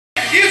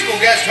musical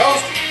guest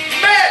host,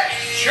 Matt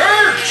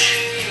Church.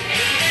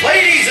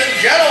 Ladies and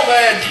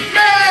gentlemen,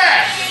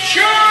 Matt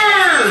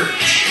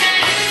Church.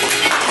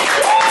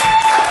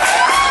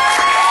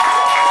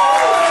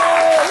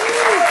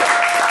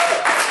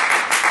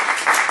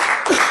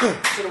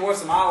 Should have worn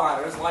some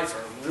eyeliner. His lights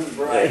are really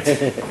bright.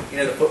 You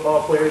know, the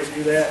football players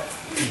do that.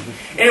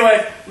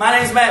 Anyway, my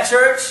name's Matt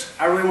Church.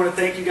 I really want to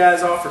thank you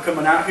guys all for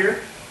coming out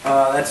here.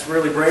 That's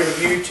really brave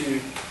of you to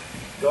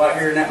go out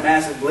here in that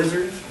massive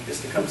blizzard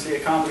just to come see a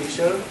comedy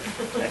show.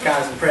 That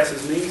kind of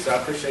impresses me, so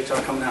I appreciate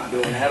y'all coming out and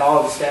doing that. All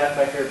of the staff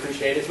back there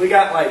appreciate it. So we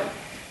got like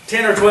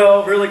 10 or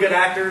 12 really good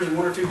actors and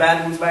 1 or 2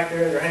 bad ones back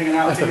there that are hanging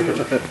out too.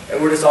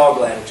 And we're just all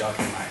glad that y'all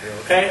came out here,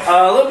 okay?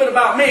 A little bit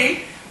about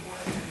me.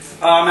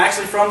 I'm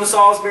actually from the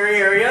Salisbury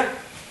area,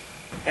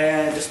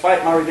 and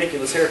despite my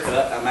ridiculous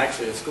haircut, I'm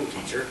actually a school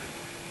teacher.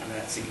 I know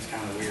that seems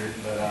kind of weird,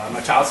 but I'm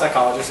a child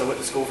psychologist. I went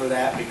to school for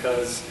that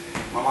because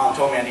my mom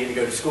told me I needed to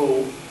go to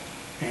school,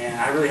 and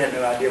I really had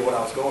no idea what I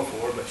was going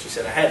for, but she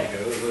said I had to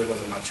go. It really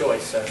wasn't my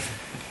choice. So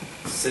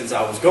since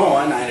I was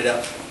going, I ended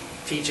up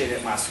teaching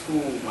at my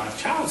school, my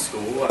child's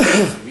school. I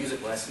had some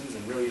music lessons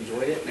and really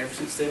enjoyed it, and ever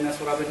since then, that's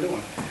what I've been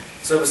doing.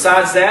 So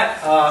besides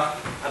that,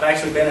 I've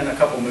actually been in a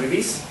couple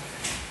movies.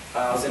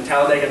 I was in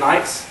Talladega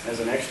Nights as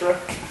an extra.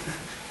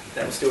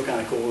 That was still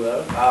kind of cool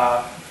though.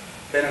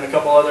 Been in a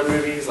couple other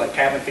movies like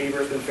Cabin Fever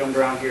has been filmed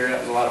around here. That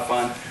was a lot of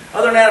fun.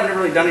 Other than that, I've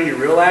never really done any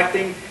real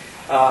acting.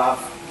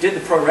 Did the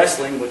pro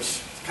wrestling, which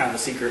is kind of a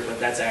secret, but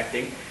that's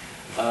acting.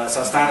 So I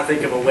was trying to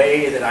think of a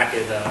way that I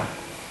could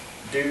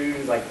do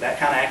like that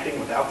kind of acting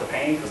without the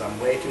pain, because I'm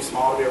way too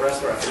small to be a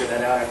wrestler. I figured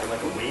that out after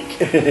like a week.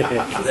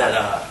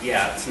 That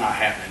yeah, it's not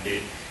happening,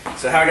 dude.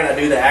 So how can I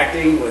do the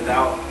acting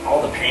without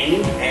all the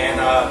pain?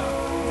 And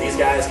these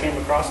guys came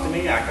across to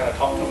me. I kind of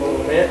talked to them a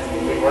little bit,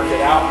 and we worked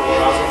it out before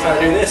I was going to try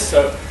to do this.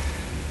 So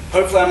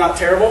hopefully I'm not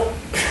terrible.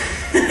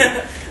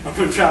 I'm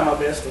going to try my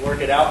best to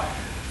work it out.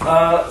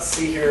 Let's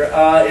see here.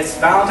 It's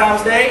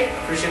Valentine's Day.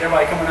 Appreciate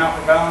everybody coming out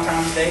for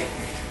Valentine's Day.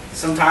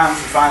 Sometimes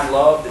you find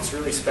love that's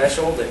really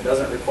special that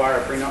doesn't require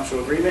a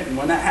prenuptial agreement, and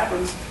when that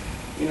happens,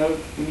 you know,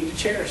 you need to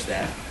cherish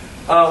that.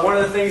 One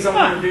of the things I'm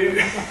going to do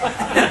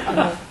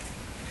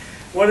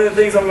one of the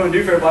things I'm going to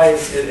do for everybody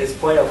is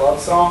play a love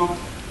song.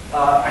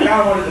 I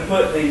kind of wanted to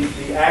put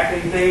the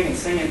acting thing and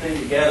singing thing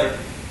together.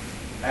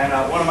 And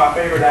one of my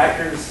favorite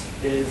actors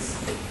is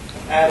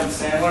Adam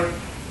Sandler.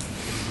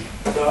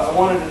 So I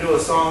wanted to do a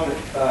song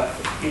that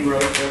he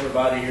wrote for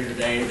everybody here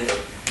today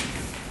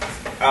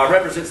that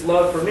represents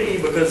love for me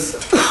because,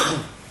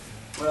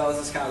 well, this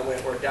is kind of the way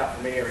it worked out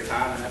for me every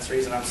time. And that's the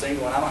reason I'm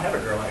single and I don't have a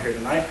girl out here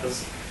tonight,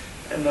 because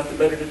I have nothing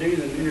better to do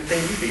than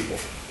entertain you people.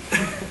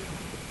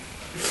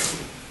 Let's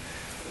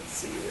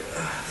see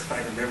if I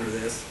can remember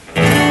this.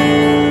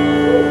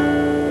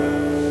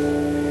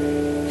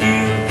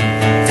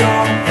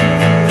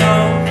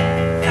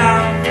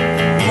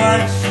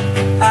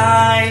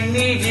 I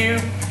need you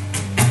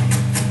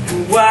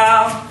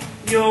while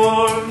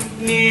you're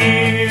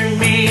near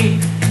me.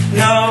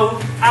 No,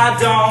 I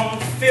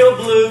don't feel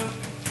blue.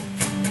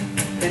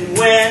 And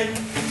when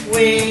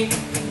we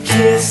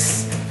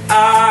kiss,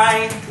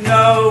 I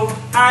know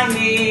I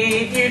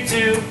need you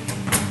too.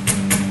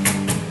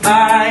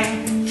 I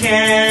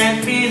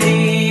can't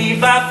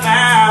believe I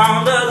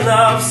found a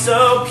love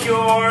so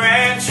pure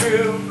and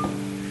true.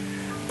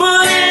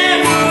 But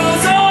it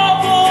was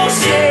all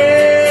bullshit.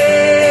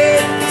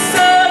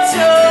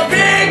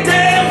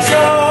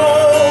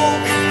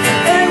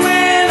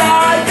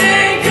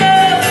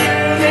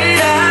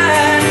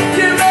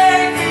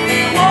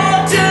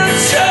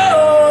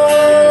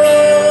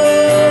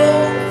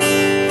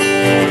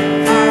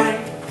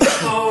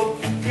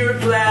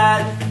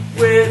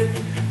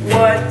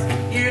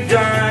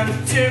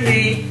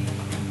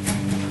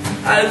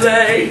 I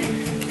lay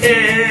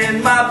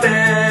in my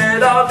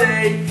bed all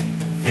day,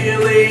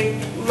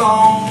 feeling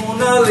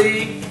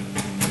lonely.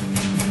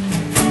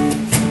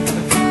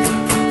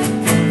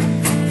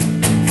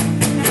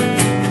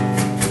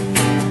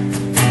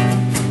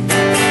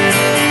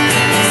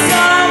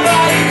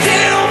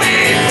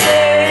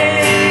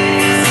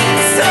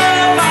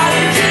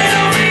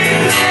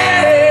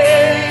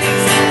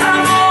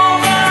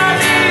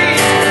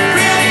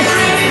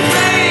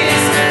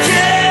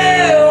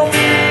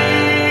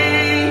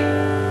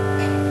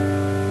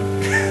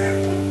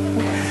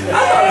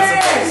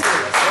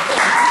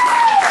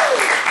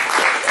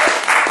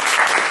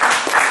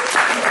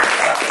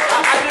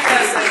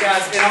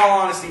 In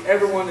all honesty,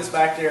 everyone that's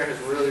back there has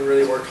really,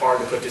 really worked hard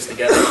to put this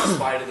together in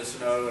spite of the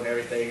snow and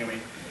everything. I mean,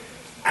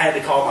 I had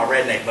to call my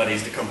redneck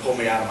buddies to come pull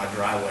me out of my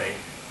driveway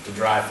to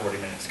drive 40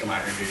 minutes to come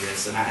out here and do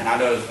this. And I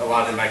know a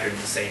lot of them back there do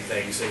the same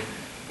thing. So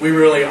we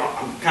really,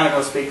 I'm kind of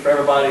going to speak for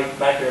everybody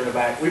back there in the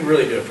back. We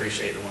really do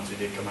appreciate the ones who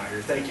did come out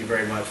here. Thank you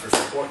very much for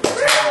supporting us.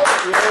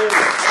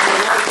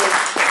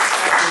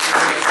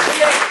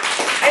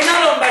 Ain't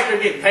none of them back there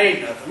getting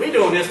paid nothing. We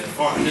doing this for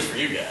fun, just for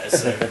you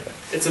guys. So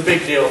it's a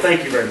big deal.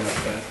 Thank you very much,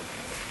 man.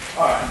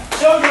 All right.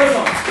 Show goes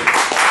on.